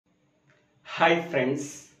Hi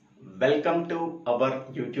friends, welcome to our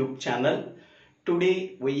YouTube channel.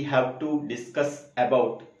 Today we have to discuss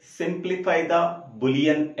about simplify the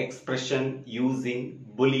Boolean expression using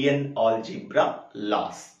Boolean algebra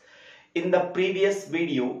laws. In the previous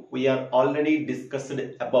video we are already discussed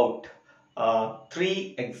about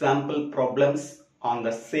 3 example problems on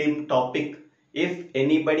the same topic. If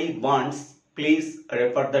anybody wants, please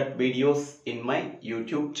refer that videos in my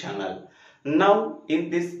YouTube channel. Now in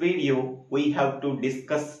this video we have to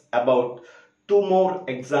discuss about 2 more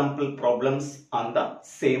example problems on the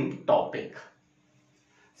same topic.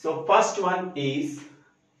 So first one is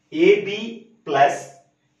AB plus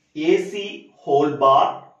AC whole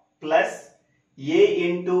bar plus A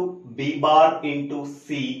into B bar into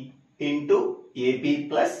C into AB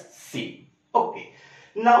plus C. Okay.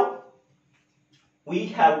 Now we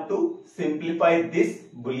have to simplify this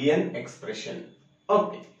Boolean expression.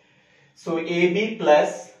 Okay. So AB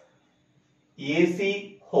plus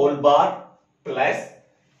AC whole bar plus,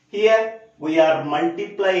 here we are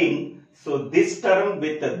multiplying, so this term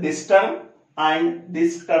with this term and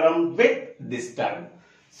this term with this term.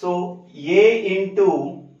 So A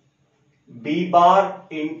into B bar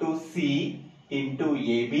into C into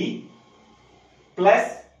AB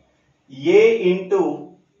plus A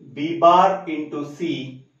into B bar into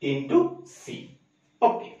C into C.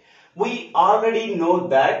 Okay, we already know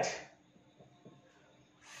that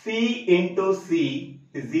C into C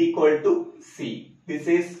is equal to C. This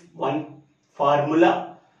is one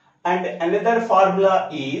formula, and another formula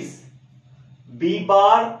is B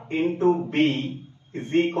bar into B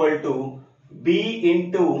is equal to B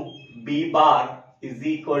into B bar is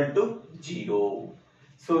equal to 0.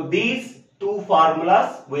 So these two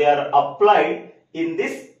formulas we are applied in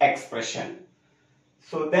this expression.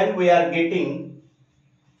 So then we are getting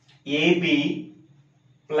AB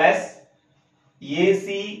plus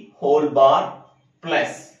AC whole bar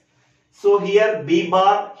plus, so here B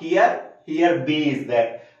bar, here B is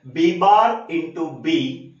there, B bar into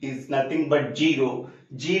B is nothing but 0,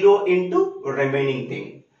 0 into remaining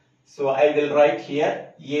thing. So I will write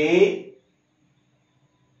here A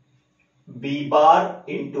B bar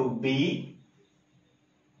into B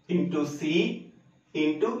into C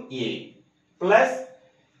into A plus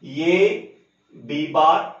A B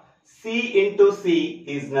bar C into C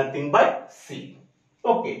is nothing but C.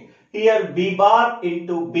 Okay, here B bar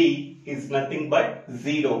into B is nothing but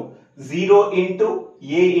 0. 0 into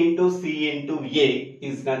A into C into A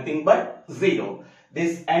is nothing but 0.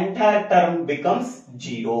 This entire term becomes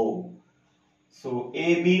 0. So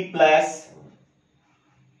AB plus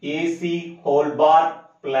AC whole bar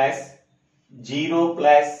plus 0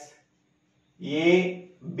 plus A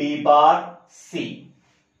B bar C.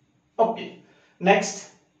 Okay, next.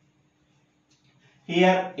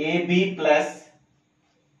 Here AB plus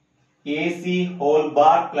AC whole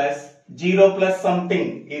bar plus 0 plus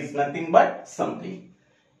something is nothing but something.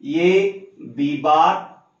 A B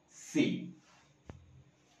bar C.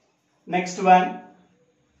 Next one.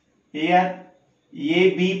 Here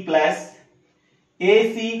AB plus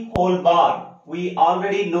AC whole bar. We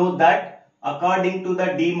already know that according to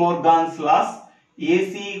the De Morgan's laws,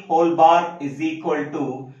 AC whole bar is equal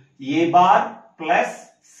to A bar plus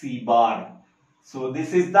C bar. So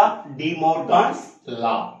this is the De Morgan's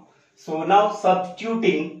law. So now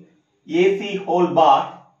substituting AC whole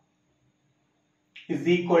bar is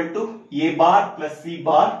equal to A bar plus C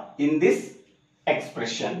bar in this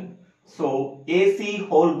expression. So AC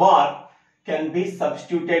whole bar can be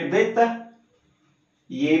substituted with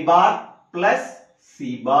A bar plus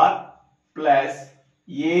C bar plus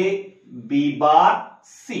A B bar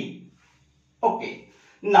C. Okay.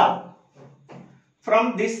 Now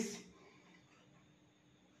from this,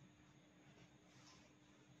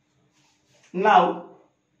 now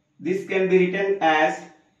this can be written as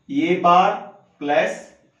A bar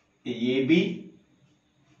plus AB,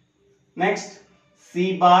 next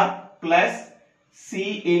C bar plus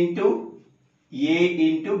C into A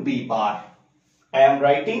into B bar. I am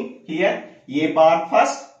writing here A bar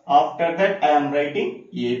first, after that I am writing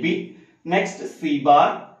AB, next C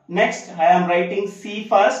bar, next I am writing C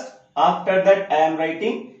first, after that I am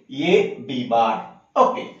writing A B bar.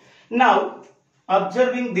 Okay, now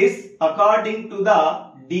observing this according to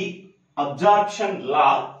the de-absorption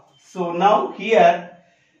law, so now here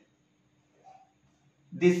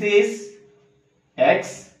this is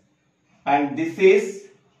X and this is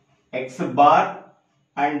X bar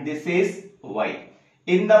and this is Y.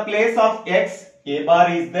 In the place of X, A bar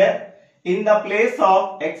is there. In the place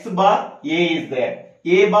of X bar, A is there.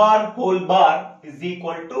 A bar whole bar is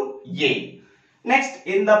equal to A. Next,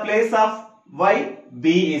 in the place of Y,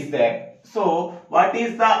 B is there. So what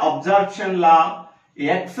is the absorption law?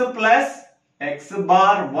 X plus x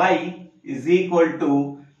bar y is equal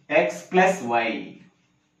to x plus y.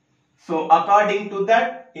 So according to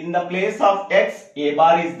that, in the place of x, a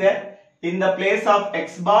bar is there. In the place of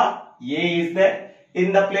x bar, a is there.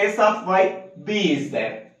 In the place of y, b is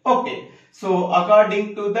there. Okay. So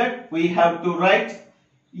according to that, we have to write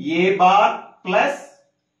a bar plus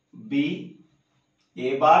b,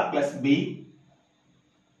 a bar plus b,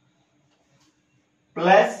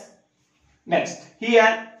 plus, next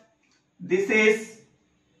here this is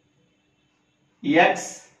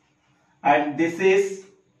x and this is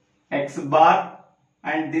x bar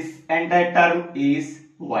and this entire term is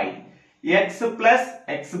y. X plus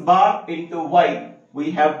x bar into y,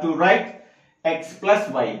 we have to write x plus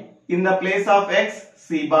y. In the place of x,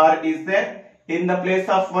 c bar is there. In the place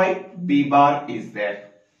of y, b bar is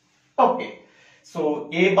there. Okay. So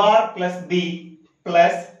a bar plus b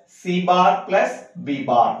plus c bar plus b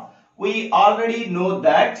bar. We already know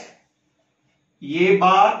that a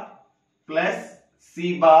bar plus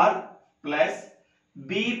c bar plus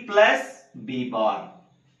b bar.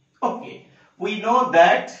 Okay. We know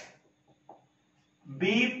that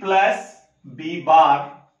b plus b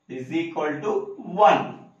bar is equal to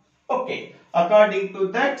 1. Okay. According to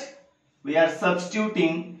that, we are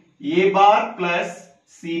substituting a bar plus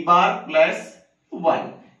c bar plus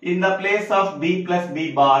 1. In the place of b plus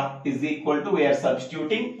b bar is equal to, we are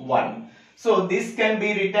substituting 1. So this can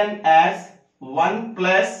be written as 1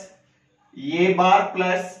 plus a bar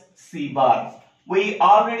plus c bar. We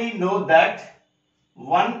already know that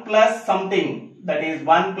 1 plus something, that is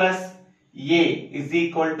 1 plus a is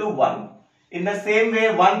equal to 1. In the same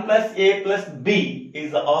way, 1 plus a plus b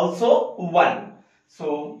is also 1.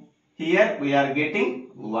 So here we are getting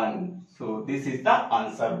 1. So this is the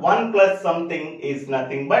answer. 1 plus something is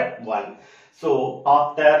nothing but 1. So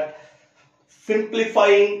after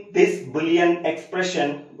simplifying this Boolean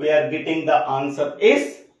expression, we are getting the answer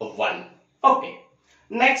is 1. Okay.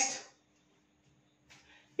 Next,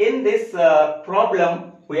 in this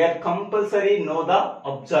problem, we are compulsory know the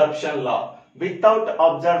absorption law. Without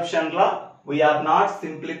absorption law, we are not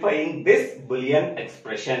simplifying this Boolean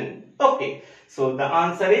expression. Okay. So the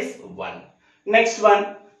answer is 1. Next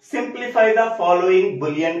one, simplify the following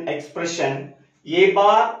Boolean expression a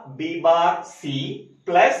bar b bar c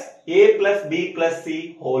plus a plus b plus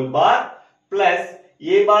c whole bar plus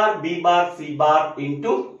a bar b bar c bar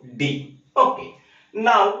into d. Okay.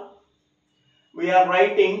 Now we are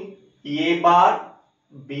writing a bar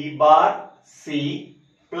b bar c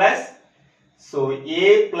plus, so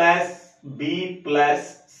a plus b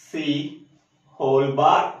plus c whole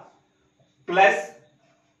bar plus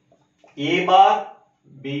a bar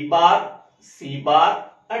b bar c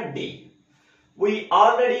bar and d. We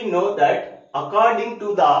already know that according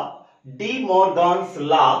to the De Morgan's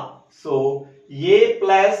law, so a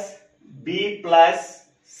plus b plus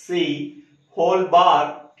c whole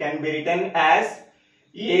bar can be written as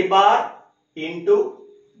a bar into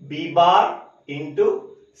b bar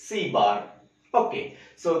into c bar. Okay,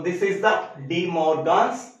 so this is the De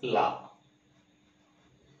Morgan's law.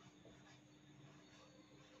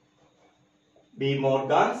 De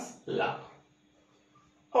Morgan's law.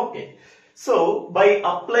 Okay, so by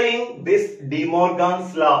applying this De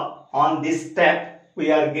Morgan's law on this step,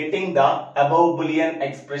 we are getting the above Boolean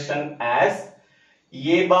expression as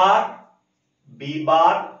a bar b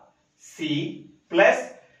bar c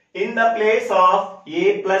plus, in the place of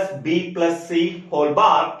a plus b plus c whole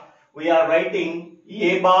bar, we are writing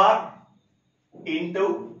a bar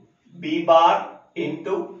into b bar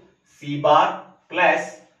into c bar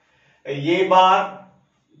plus a bar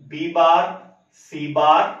b bar c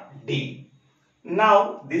bar d.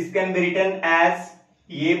 Now this can be written as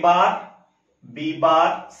a bar b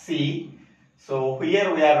bar c. So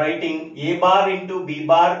here we are writing a bar into b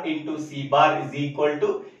bar into c bar is equal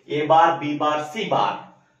to a bar b bar c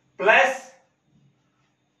bar plus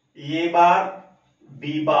a bar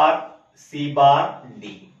b bar c bar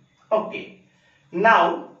d. Okay.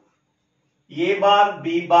 Now a bar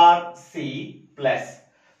b bar c plus,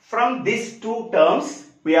 from these two terms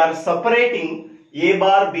we are separating a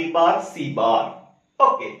bar b bar c bar.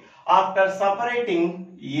 Okay. After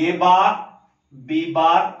separating a bar b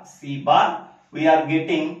bar c bar, we are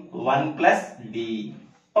getting 1 plus d.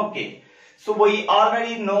 Okay. So we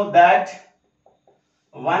already know that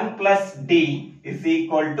 1 plus d is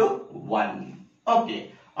equal to 1.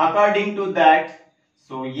 Okay. According to that,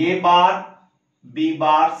 so a bar b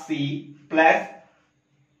bar c plus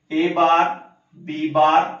a bar b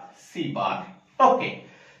bar c bar. Okay.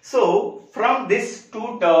 So from these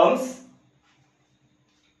two terms,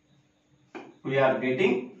 we are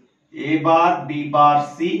getting A bar B bar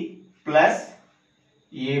C plus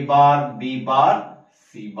A bar B bar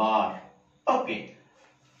C bar. Okay.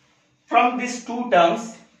 From these two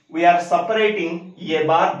terms, we are separating A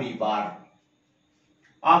bar B bar.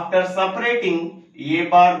 After separating A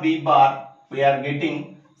bar B bar, we are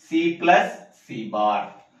getting C plus C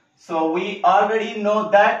bar. So we already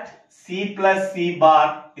know that C plus C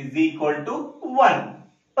bar is equal to 1.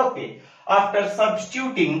 Okay. After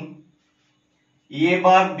substituting A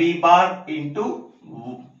bar B bar into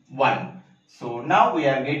 1. So now we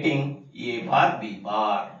are getting A bar B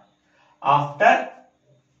bar. After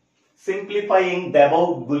simplifying the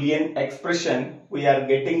above Boolean expression, we are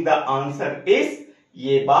getting the answer is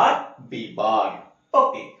A bar B bar.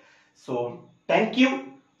 Okay. So thank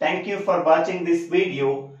you. Thank you for watching this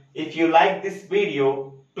video. If you like this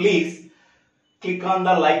video, please click on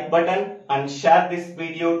the like button and share this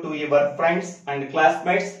video to your friends and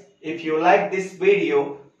classmates. If you like this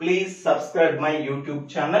video, please subscribe my YouTube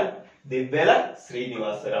channel, DIVVELA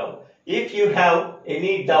SRINIVASA. If you have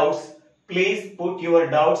any doubts, please put your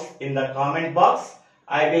doubts in the comment box.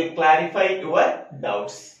 I will clarify your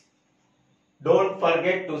doubts. Don't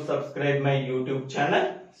forget to subscribe my YouTube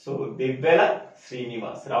channel. So, DIVVELA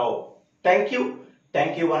SRINIVASA. Thank you.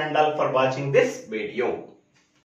 Thank you one and all for watching this video.